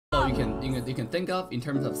you can think of in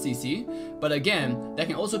terms of CC. But again, that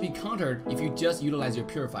can also be countered if you just utilize your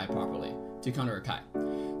Purify properly to counter a Kai.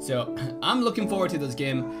 So I'm looking forward to this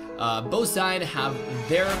game. Both sides have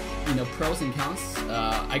their pros and cons.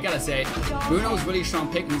 I gotta say, Bruno's really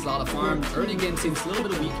strong pick, needs a lot of farm. Early game seems a little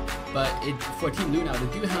bit weak, but for Team Luna,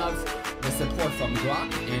 they do have the support from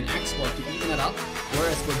Grok and Export to even it up.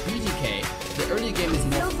 Whereas for bTk, the early game is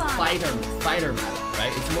more fighter mode,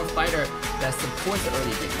 right? It's more fighter that supports the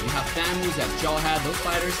early game. You have Famus, you have Jawhead, those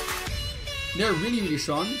fighters, they're really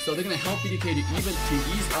strong. So they're gonna help bTk to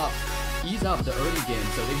ease up the early game,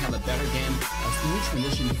 so they have a better game, a smooth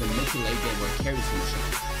transition to the mid to late game where carries can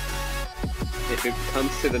shine. If it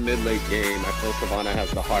comes to the mid-late game, I feel Savannah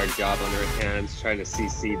has the hard job on her hands trying to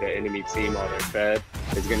CC the enemy team while they're fed.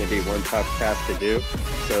 It's going to be one tough task to do.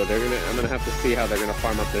 So I'm going to have to see how they're going to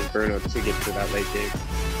farm up this Bruno to get to that late game.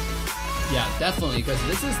 Yeah, definitely, because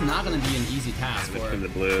this is not going to be an easy task for in the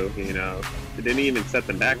blue. It didn't even set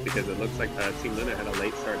them back because it looks like Team Luna had a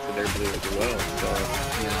late start to their blue as well. So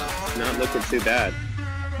yeah, it's not looking too bad.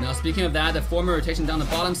 Now speaking of that, the former rotation down the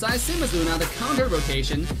bottom side, same as Luna, the counter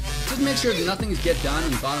rotation, just make sure that nothing gets done in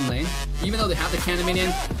the bottom lane, even though they have the cannon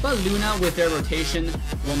minion, but Luna with their rotation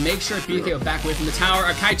will make sure bTk will back away from the tower.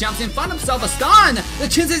 Akai jumps in, find himself a stun! The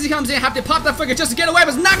Chinzezi comes in, have to pop that flicker just to get away,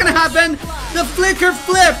 but it's not gonna happen! The flicker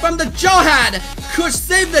flip from the Jawhead could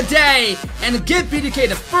save the day and give bTk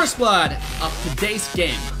the first blood of today's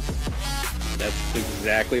game. That's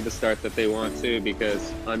exactly the start that they want to,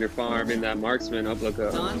 because under farming that marksman up look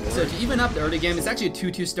up. So to even up the early game, it's actually a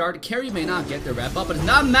 2-2 start. Carry may not get the rep up, but it does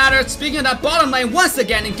not matter. Speaking of that bottom lane, once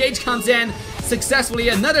again, Engage comes in successfully.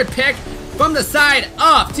 Another pick from the side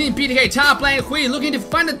of Team bTk top lane. Hui looking to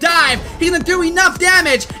find a dive. He's gonna do enough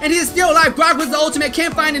damage, and he's still alive. Grok with the ultimate,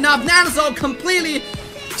 can't find enough. Nanosol completely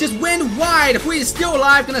just went wide. Hui is still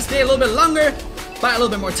alive, gonna stay a little bit longer, buy a little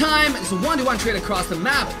bit more time. It's a 1-to-1 trade across the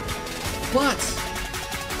map. But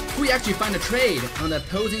we actually find a trade on the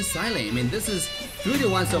opposing side lane. I mean, this is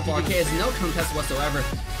 3-to-1 so far. bTk has no contest whatsoever,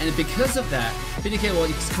 and because of that, bTk will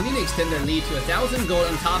continue to extend their lead to 1,000 gold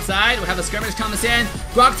on top side. We have a skirmish coming in.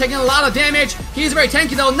 Grok taking a lot of damage. He's very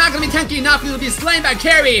tanky though. Not gonna be tanky enough. He'll be slain by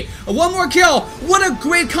Carry. One more kill. What a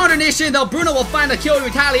great counter-nation though. Bruno will find a kill in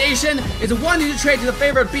retaliation. It's a 1-2 trade to the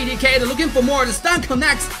favor of bTk. They're looking for more. The stun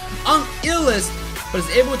connects on Illest, but is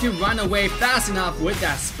able to run away fast enough with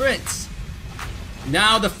that sprint.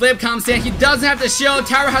 Now the flip comes in, he doesn't have the shield,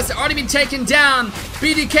 tower has already been taken down.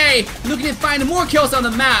 bTk looking to find more kills on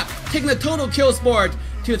the map, taking the total kill board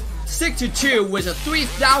to 6-2 with a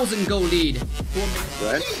 3,000 gold lead. 4 minutes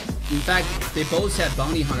left. In fact, they both had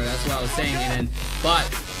Bounty Hunter, that's what I was saying, but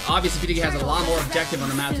obviously bTk has a lot more objective on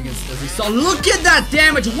the map against as we saw. Look at that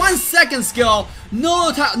damage, 1 second skill,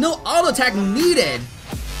 no auto attack needed.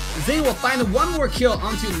 They will find one more kill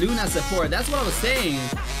onto Luna support. That's what I was saying.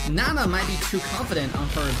 Nana might be too confident on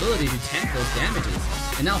her ability to tank those damages.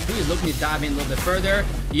 And now Hui is looking to dive in a little bit further.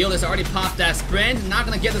 Yield has already popped that sprint. Not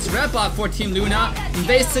gonna get this rep up for Team Luna.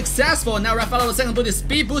 They successful. Now Raphael with second blue to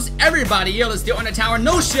speed boost everybody. Yield is still on the tower.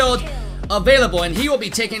 No shield available. And he will be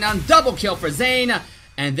taking down double kill for Zane.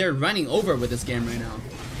 And they're running over with this game right now.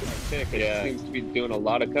 Yeah, seems to be doing a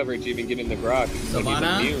lot of coverage, even giving the Grok.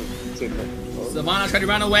 Savannah tried to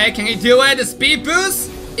run away. Can he do it? The speed boost?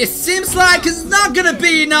 It seems like it's not gonna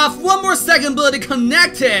be enough. One more second ability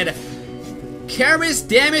connected. Carries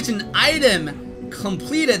damage and item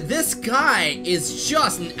completed. This guy is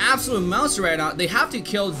just an absolute monster right now. They have to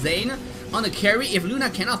kill Zane on the carry if Luna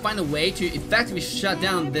cannot find a way to effectively shut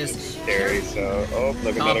down this carry. So,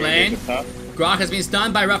 look at top lane. Grok has been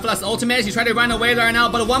stunned by Raphael's ultimate. He's trying to run away right now,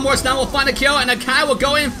 but one more stun will find a kill, and Akai will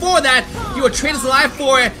go in for that. He will trade his life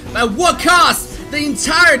for it. At what cost? The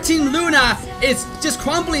entire Team Luna is just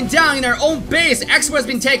crumbling down in their own base. Expert has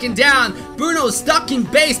been taken down. Bruno is stuck in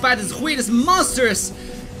base by this Hui, this monsters.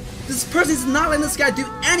 This person is not letting this guy do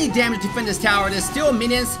any damage to defend this tower. There's still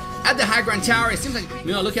minions at the high ground tower. It seems like,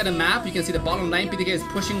 look at the map, you can see the bottom lane. bTk is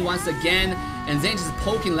pushing once again, and Zane just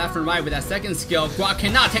poking left and right with that second skill. Grok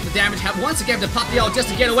cannot take the damage, have once again to pop the ult just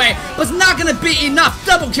to get away, but it's not gonna be enough.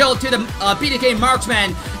 Double kill to the bTk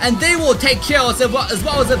marksman, and they will take kills as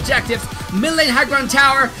well as objectives. Mid lane high ground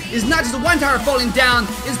tower is not just one tower falling down,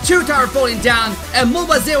 it's 2 towers falling down, and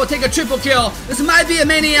Mobazir will take a triple kill. This might be a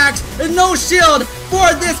maniac. There's no shield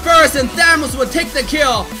for this person. Thamus will take the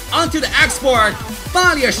kill onto the export.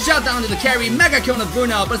 Finally a shutdown to the carry, mega kill on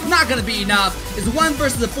Bruno, but it's not gonna be enough. It's 1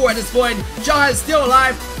 versus 4 at this point. Jawhead is still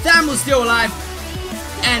alive, Thamus still alive,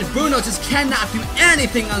 and Bruno just cannot do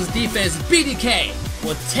anything on his defense. bTk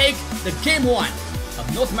will take the game 1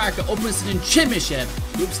 of North America Open Season Championship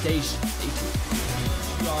Group Stage 18.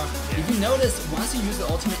 If you notice, once you use the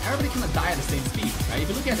ultimate, everybody kind of die at the same speed, right? If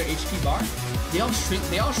you look at their HP bar, they all shrink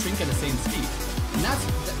at the same speed. And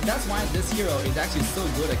that's why this hero is actually so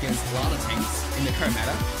good against a lot of tanks in the current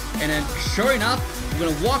meta. And then, sure enough, we're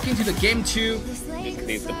gonna walk into the game 2. He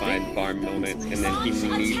needs to find farm moments, and then he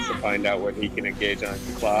needs to find out what he can engage on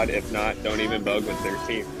Claude. If not, don't even bug with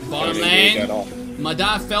 13. Bottom don't lane. engage at all.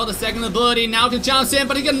 Madad failed the second ability, now can jump in,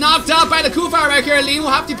 but he got knocked out by the Kufire right here. Lin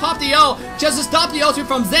will have to pop the ult just to stop the ultimate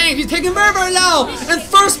from Zane. He's taken very, very low, and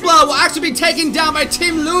first blood will actually be taken down by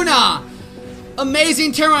Team Luna.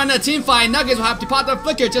 Amazing turn on the team fight. Nuggets will have to pop the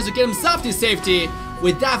flicker just to get himself to safety.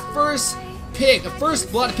 With that first pick, a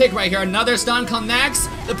first blood pick right here, another stun connects,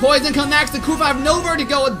 the poison connects, the Kufire have nowhere to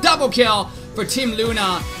go, a double kill for Team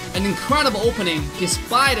Luna. An incredible opening,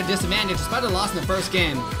 despite a disadvantage, despite a loss in the first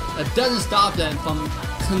game. That doesn't stop them from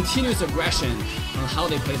continuous aggression on how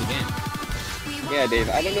they play the game. Yeah, Dave,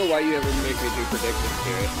 I don't know why you ever make me do predictions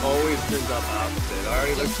here. It always turns out the opposite. I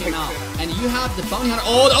already just came out. And you have the bounty hunter.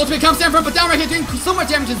 Oh, the ultimate comes down from down right here, doing so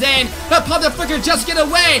much damage to Zane. That pop the flicker just to get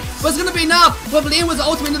away. But it's gonna be enough. But Lin was the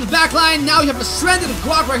ultimate into the back line. Now you have the stranded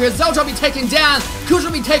Glock right here. Zeltra will be taken down. Kush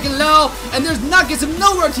will be taken low. And there's Nuggets of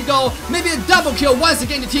nowhere to go. Maybe a double kill once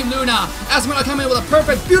again to Team Luna. Esmeralda coming in with a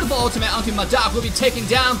perfect, beautiful ultimate onto Madak. Will be taken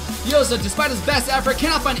down. Yosa, despite his best effort,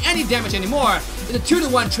 cannot find any damage anymore. It's a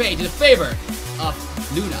 2-to-1 trade in the favor of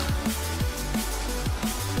Luna.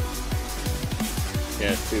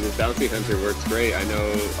 Yeah, see, this bounty hunter works great. I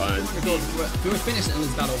know on... We were finished in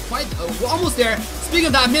this battle. We're almost there. Speaking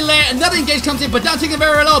of that, mid lane, another engage comes in, but down taking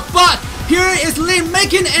very low. But here is Lin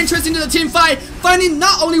making entrance into the team fight, finding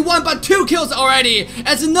not only 1 but 2 kills already.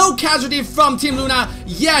 As no casualty from Team Luna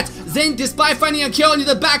yet. Zane, despite finding a kill into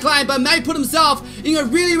the backline, but might put himself in a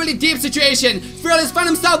really, really deep situation. Fearless find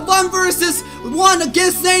himself 1 versus 1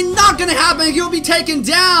 against Zane. Not gonna happen. He'll be taken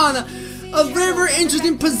down. A very, very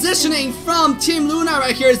interesting positioning from Team Luna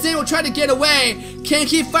right here. Zane will try to get away. Can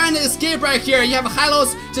he find an escape right here? You have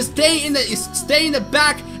Hylos just stay in the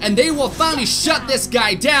back, and they will finally shut this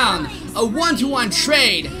guy down. A 1-to-1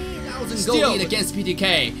 trade. Goal lead against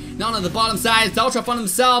bTk. Now on the bottom side, Zeltra found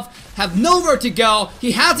himself have nowhere to go.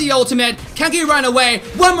 He has the ultimate. Can't get run away.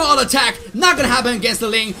 One more auto attack. Not gonna happen against the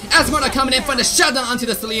Ling. Esmeralda coming in, find a shutdown onto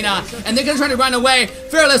the Selena. And they're gonna try to run away.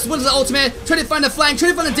 Fearless with the ultimate. Try to find the flank. Try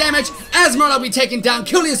to find the damage. Esmeralda will be taken down.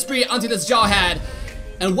 Killing spree onto this Jawhead.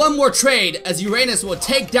 And one more trade as Uranus will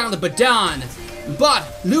take down the Badon. But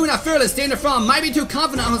Luna Fearless staying in the front, might be too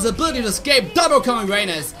confident on his ability to escape, double killing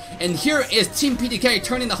Uranus. And here is Team bTk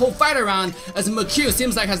turning the whole fight around as McHugh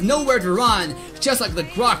seems like has nowhere to run. Just like the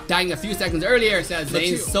Grok dying a few seconds earlier. Says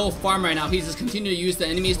Zane's so farm right now. He's just continuing to use the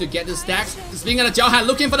enemies to get the stacks. Speaking of the Jawhead,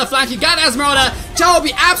 looking for the flank. He got Esmeralda. Jaw will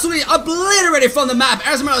be absolutely obliterated from the map.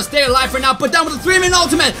 Esmeralda stay alive for now, but down with a 3-minute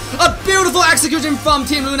ultimate. A beautiful execution from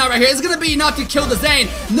Team Luna right here. It's gonna be enough to kill the Zane.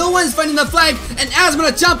 No one's finding the flank, and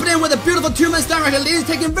Esmeralda jumping in with a beautiful 2-minute stun right here. Lee's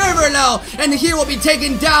taken very, very low, and he will be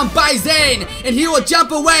taken down by Zane, and he will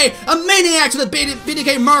jump away. A maniac to the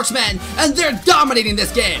bTk marksman, and they're dominating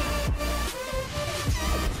this game.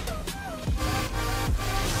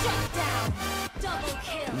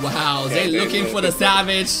 Wow, Zane looking for the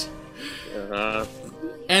savage.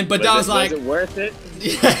 And Badon's like, was it worth it?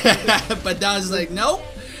 Yeah, Badon's like, nope,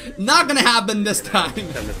 not gonna happen this time.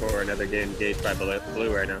 Coming for another game engaged by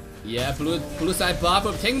blue right now. Yeah, blue side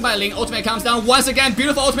buff, taken by Ling. Ultimate comes down once again.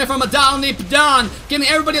 Beautiful ultimate from Badon, getting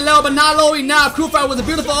everybody low, but not low enough. Crewfire with a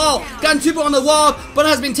beautiful ult. Gotten 2 on the wall, but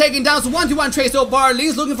has been taken down. So 1-to-1 trade so far.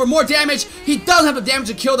 Ling's looking for more damage. He doesn't have the damage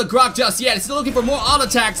to kill the Grok just yet. He's still looking for more auto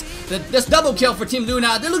attacks. This double kill for Team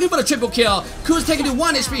Luna. They're looking for the triple kill. Ku's taking to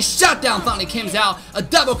 1 HP. Shutdown finally comes out. A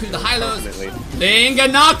double kill to the high-lows. Ling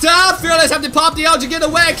got knocked up. Fearless have to pop the ult to get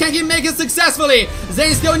away. Can't he make it successfully?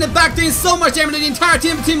 Zane's still in the back doing so much damage to the entire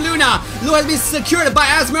team of Team Luna. Luna has been secured by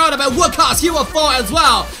Esmeralda, but what cost? He will fall as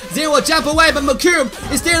well. Zane will jump away, but McCube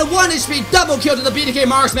is staying at 1 HP. Double kill to the bTk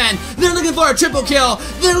marksman. They're looking for a triple kill.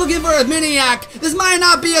 They're looking for a maniac. This might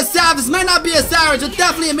not be a savage. This might not be a savage, but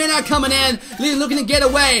definitely a maniac coming in. Lee looking to get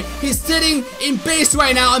away. He's sitting in base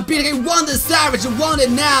right now, and bTk won the savage and won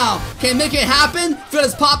it now. Can make it happen?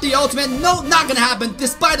 Fearless pop the ultimate. No, not gonna happen,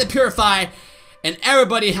 despite the purify. And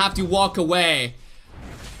everybody have to walk away.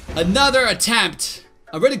 Another attempt.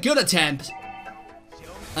 A really good attempt.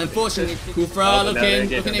 Unfortunately, Kufra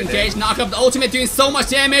looking engaged, knock up the ultimate, doing so much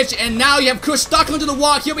damage, and now you have Kush stuck onto the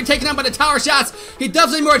wall. He'll be taken out by the tower shots. He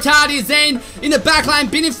does immortality. Zane in the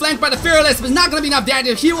backline, being flanked by the Fearless, but it's not going to be enough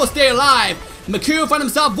damage. He will stay alive. McHugh found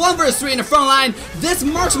himself 1 versus 3 in the front line. This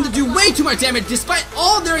marks him to do way too much damage, despite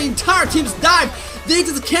all their entire team's dive. They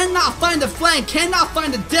just cannot find the flank, cannot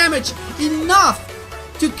find the damage enough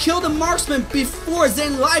to kill the marksman before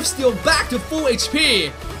Zane lifesteal back to full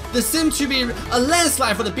HP. This seems to be a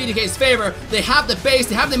landslide for the bTk's favor. They have the base,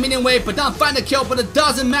 they have the minion wave, but not find the kill, but it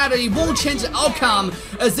doesn't matter, it won't change the outcome.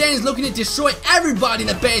 As Zane is looking to destroy everybody in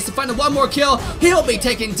the base to find one more kill, he'll be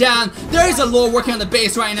taken down. There is a lore working on the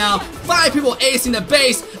base right now. 5 people acing the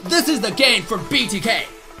base. This is the game for bTk.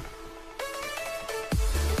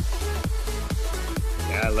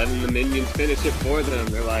 Yeah, letting the minions finish it for them.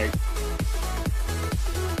 They're like,